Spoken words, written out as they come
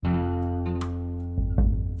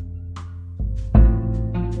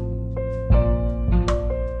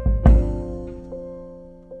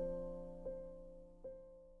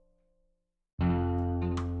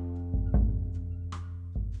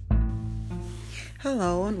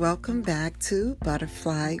Hello and welcome back to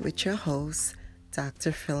Butterfly with your host,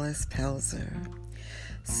 Dr. Phyllis Pelzer.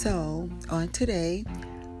 So, on today,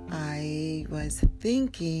 I was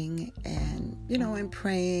thinking and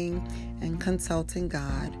praying and consulting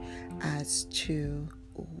God as to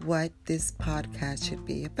what this podcast should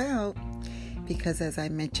be about. Because as I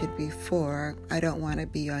mentioned before, I don't want to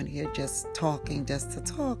be on here just talking just to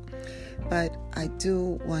talk, but I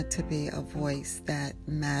do want to be a voice that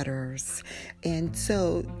matters. And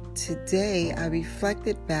so today I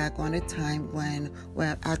reflected back on a time one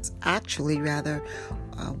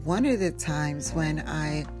of the times when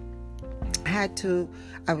I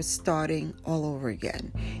was starting all over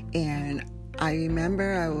again. And I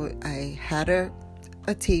remember I had a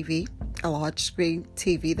TV, a large screen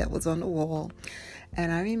TV that was on the wall.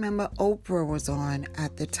 And I remember Oprah was on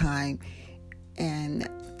at the time. And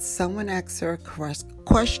someone asked her a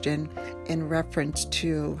question in reference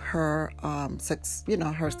to her,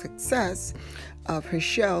 her success of her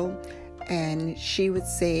show. And she was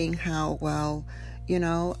saying how,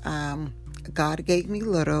 God gave me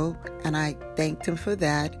little, and I thanked him for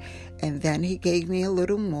that. And then he gave me a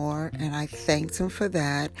little more, and I thanked him for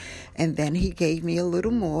that. And then he gave me a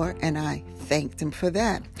little more, and I thanked him for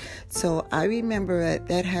that. So I remember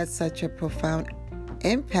that had such a profound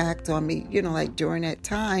impact on me, during that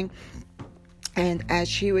time. And as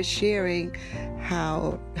she was sharing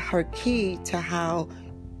how her key to how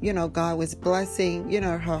God was blessing,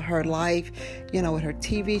 her life, with her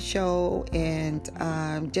TV show and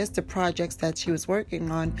just the projects that she was working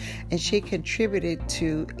on. And she contributed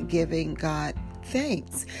to giving God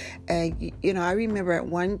thanks. And, I remember at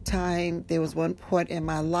one time, there was one point in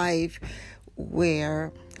my life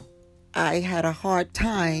where I had a hard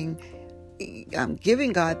time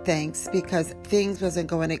giving God thanks because things wasn't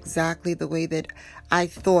going exactly the way that I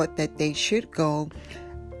thought that they should go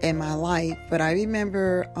in my life. But I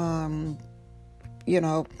remember,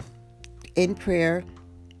 in prayer,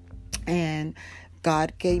 and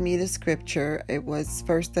God gave me the scripture. It was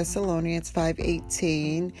 1 Thessalonians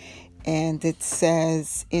 5:18, and it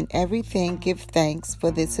says, "In everything give thanks, for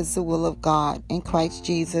this is the will of God in Christ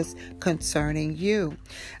Jesus concerning you."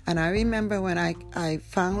 And I remember when I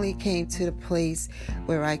finally came to the place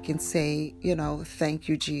where I can say, thank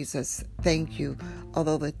you, Jesus, thank you.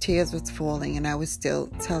 Although the tears was falling, and I was still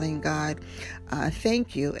telling God,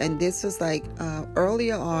 thank you. And this was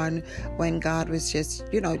earlier on when God was just,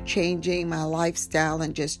 changing my lifestyle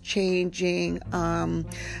and just changing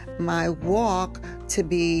my walk to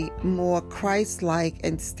be more Christ-like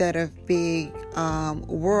instead of being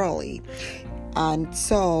worldly. And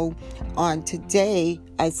so on today,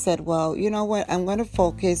 I said, well, you know what? I'm going to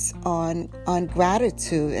focus on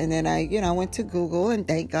gratitude. And then I went to Google, and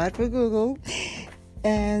thank God for Google.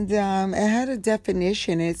 And it had a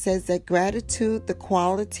definition. It says that gratitude, the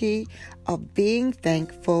quality of being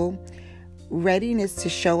thankful, readiness to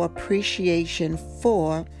show appreciation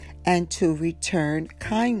for, and to return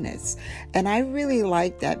kindness. And I really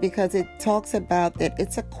like that because it talks about that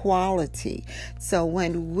it's a quality. So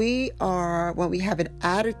when we have an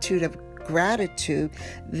attitude of gratitude,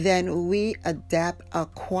 then we adapt a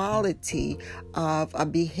quality of a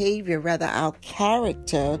behavior, rather our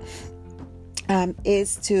character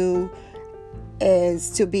is to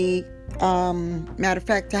be matter of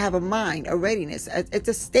fact, to have a mind, a readiness. It's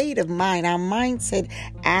a state of mind. Our mindset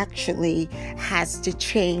actually has to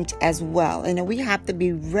change as well. And we have to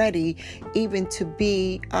be ready even to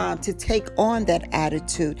be, to take on that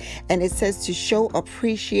attitude. And it says to show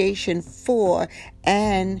appreciation for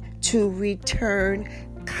and to return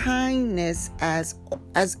kindness as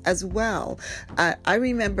well. I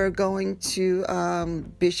remember going to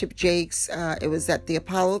Bishop Jakes. It was at the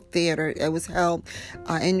Apollo Theater. It was held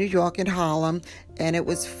in New York, in Harlem, and it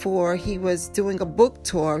was he was doing a book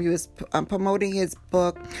tour. He was promoting his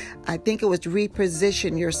book. I think it was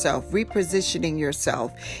Repositioning Yourself.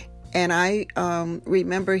 And I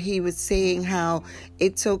remember he was saying how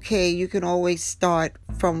it's okay. You can always start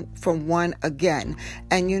from one again.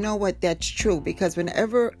 And you know what? That's true, because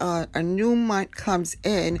whenever a new month comes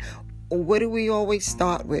in, what do we always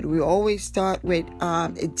start with? We always start with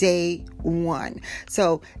day one.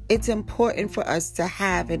 So it's important for us to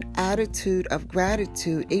have an attitude of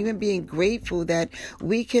gratitude, even being grateful that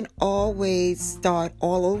we can always start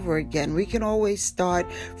all over again. We can always start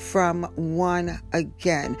from one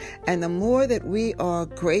again. And the more that we are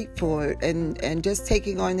grateful and just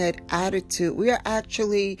taking on that attitude, we are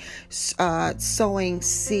actually sowing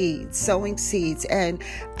seeds. And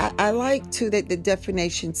I like too that the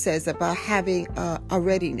definition says about having a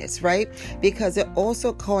readiness, right? Because it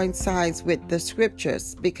also coincides aligns with the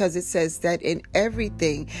scriptures, because it says that in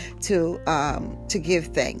everything to give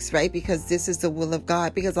thanks, right? Because this is the will of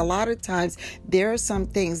God. Because a lot of times there are some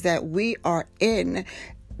things that we are in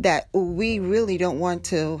that we really don't want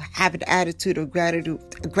to have an attitude of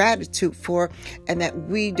gratitude for, and that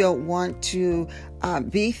we don't want to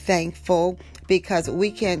be thankful, because we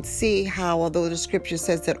can see how, although the scripture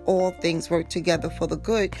says that all things work together for the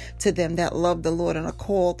good to them that love the Lord and are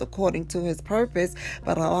called according to his purpose,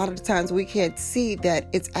 but a lot of times we can't see that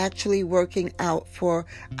it's actually working out for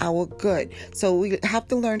our good. So we have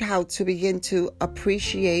to learn how to begin to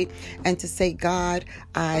appreciate and to say, God,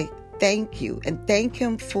 I thank you, and thank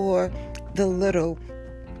him for the little,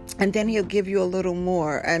 and then he'll give you a little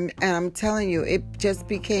more. And I'm telling you, it just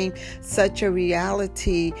became such a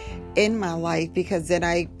reality in my life, because then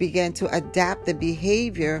I began to adapt the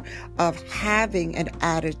behavior of having an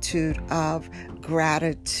attitude of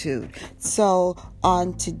gratitude. So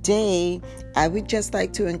on today, I would just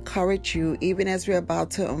like to encourage you, even as we're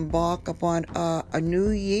about to embark upon a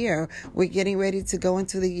new year. We're getting ready to go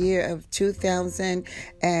into the year of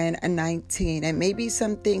 2019. And maybe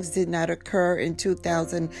some things did not occur in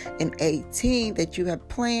 2018 that you have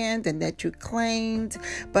planned and that you claimed,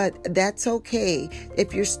 but that's okay.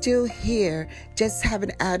 If you're still here, just have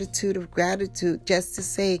an attitude of gratitude, just to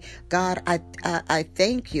say, God, I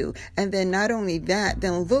thank you. And then not only that,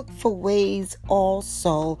 then look for ways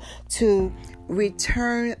also to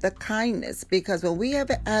return the kindness, because when we have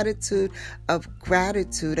an attitude of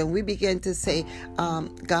gratitude and we begin to say,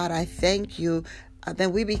 God, I thank you,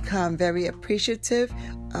 then we become very appreciative.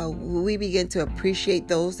 We begin to appreciate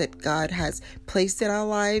those that God has placed in our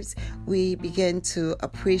lives. We begin to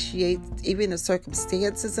appreciate even the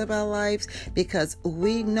circumstances of our lives, because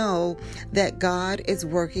we know that God is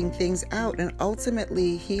working things out, and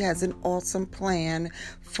ultimately he has an awesome plan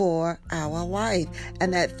for our life,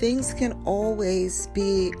 and that things can always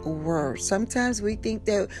be worse. Sometimes we think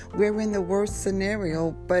that we're in the worst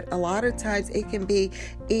scenario, but a lot of times it can be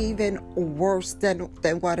even worse than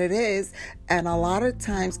what it is. And a lot of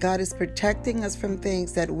times God is protecting us from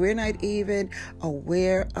things that we're not even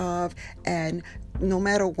aware of. And no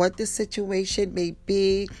matter what the situation may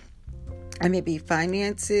be, it may be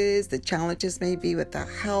finances, the challenges may be with the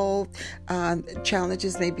health,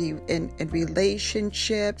 challenges may be in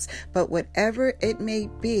relationships, but whatever it may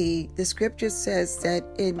be, the scripture says that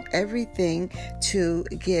in everything to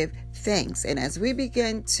give thanks. And as we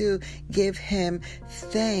begin to give him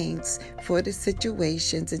thanks for the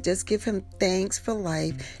situations and just give him thanks for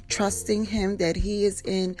life, trusting him that he is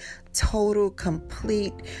in total,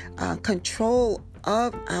 complete control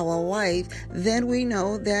of our life, then we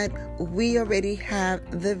know that we already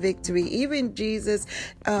have the victory. Even Jesus,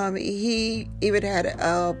 he even had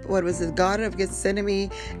Garden of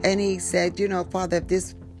Gethsemane, and he said, Father, if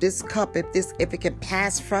this cup, if it can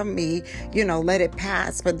pass from me, let it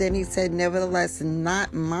pass. But then he said, nevertheless,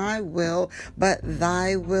 not my will, but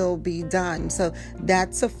thy will be done. So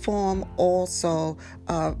that's a form also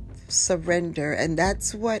of surrender. And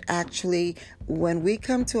that's what actually, when we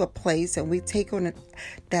come to a place and we take on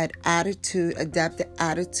that attitude, adapt the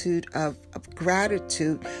attitude of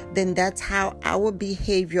gratitude, then that's how our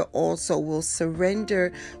behavior also will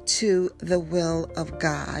surrender to the will of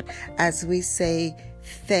God. As we say,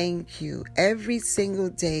 thank you every single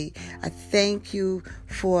day. I thank you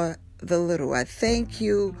for the little. I thank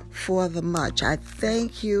you for the much. I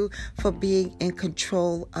thank you for being in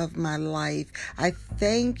control of my life. I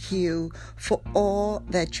thank you for all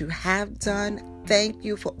that you have done. Thank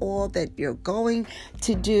you for all that you're going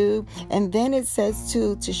to do. And then it says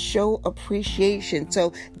to show appreciation.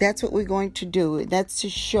 So that's what we're going to do. That's to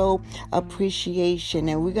show appreciation.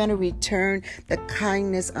 And we're going to return the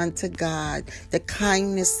kindness unto God. The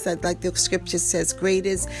kindness, like the scripture says, great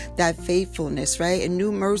is thy faithfulness, right? And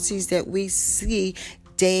new mercies that we see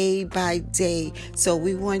day by day. So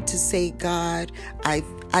we want to say, God, I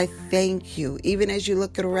thank you. Even as you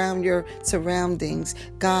look around your surroundings,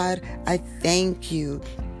 God, I thank you.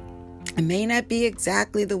 It may not be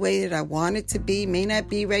exactly the way that I want it to be, may not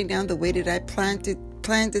be right now the way that I planned it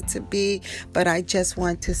to be, but I just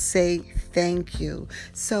want to say thank you.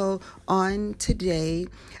 So on today,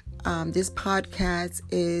 this podcast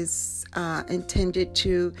is intended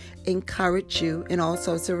to encourage you, and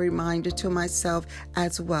also it's a reminder to myself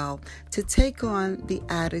as well to take on the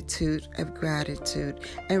attitude of gratitude.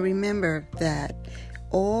 And remember that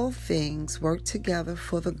all things work together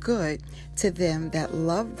for the good to them that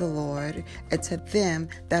love the Lord and to them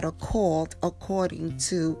that are called according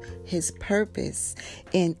to his purpose.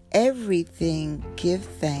 In everything give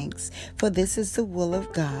thanks, for this is the will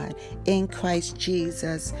of God in Christ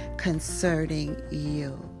Jesus concerning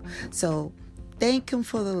you. So thank Him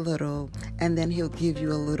for the little, and then He'll give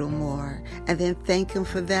you a little more. And then thank Him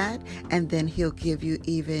for that, and then He'll give you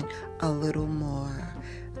even a little more.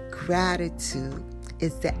 Gratitude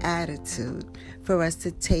is the attitude for us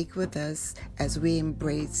to take with us as we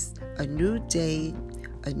embrace a new day,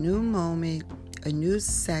 a new moment, a new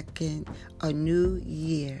second, a new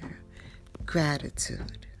year.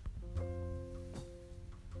 Gratitude.